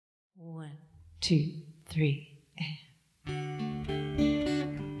2, 3.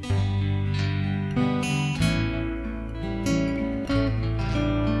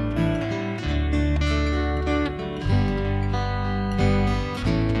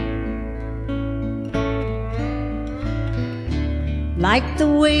 Like the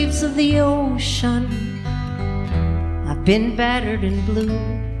waves of the ocean, I've been battered and blue.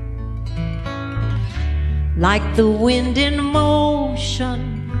 Like the wind in motion,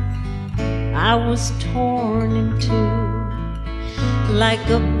 I was torn in two. Like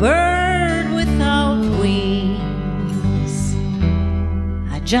a bird without wings,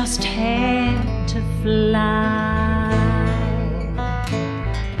 I just had to fly.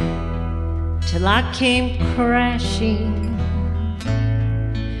 Till I came crashing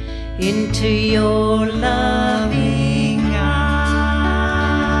into your loving eyes.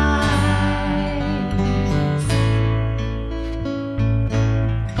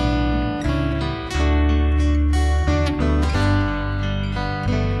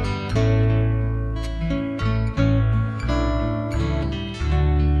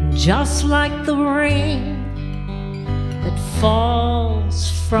 Just like the rain that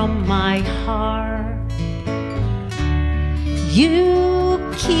falls from my heart, you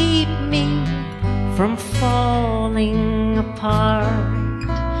keep me from falling apart.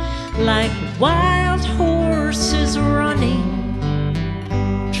 Like wild horses running,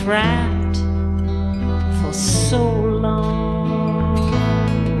 trapped for so long.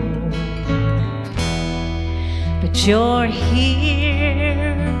 But you're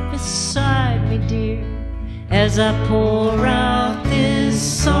here beside me, dear, as I pour out this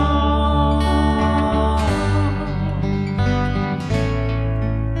song.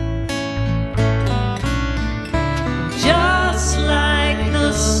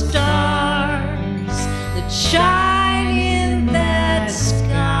 Shine in that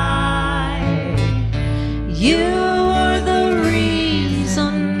sky. You are the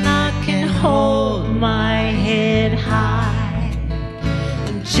reason I can hold my head high.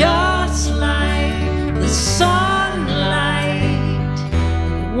 And just like the sunlight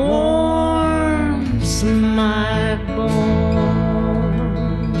that warms my bones,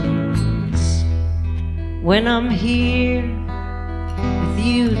 when I'm here with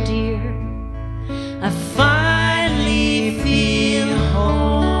you, dear, I finally feel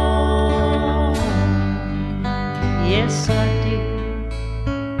home. Yes, I do.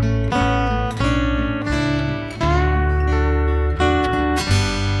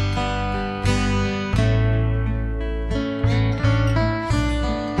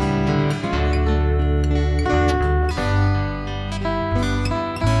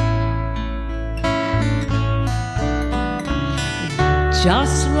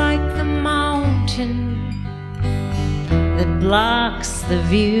 Just like the mountain that blocks the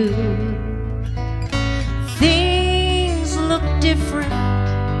view, things look different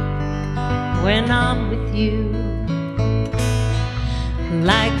when I'm with you.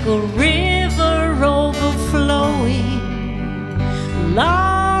 Like a river overflowing,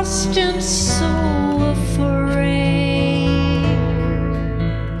 lost and so afraid.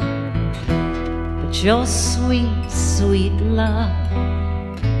 But your sweet, sweet love,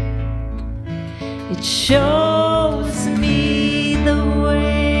 it shows me the way.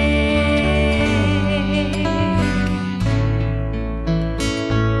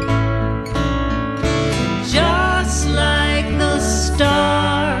 Just like the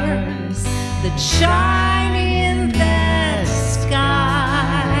stars that shine in that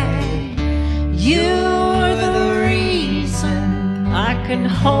sky, you're the reason I can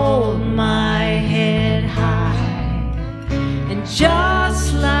hold my head high. And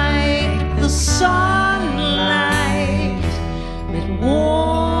just like the sunlight that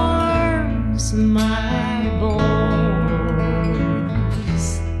warms my bones,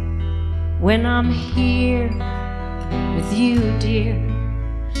 when I'm here with you, dear,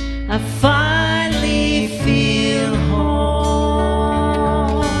 I finally feel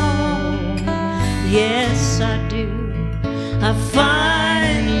home. Yes, I do. I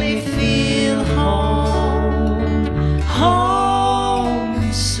finally feel home.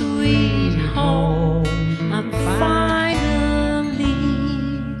 Home, sweet home. I'm finally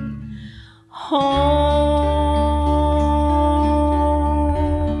home.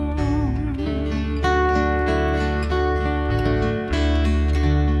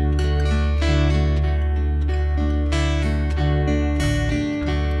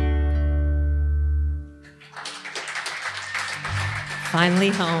 Finally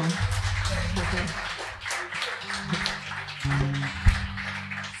home.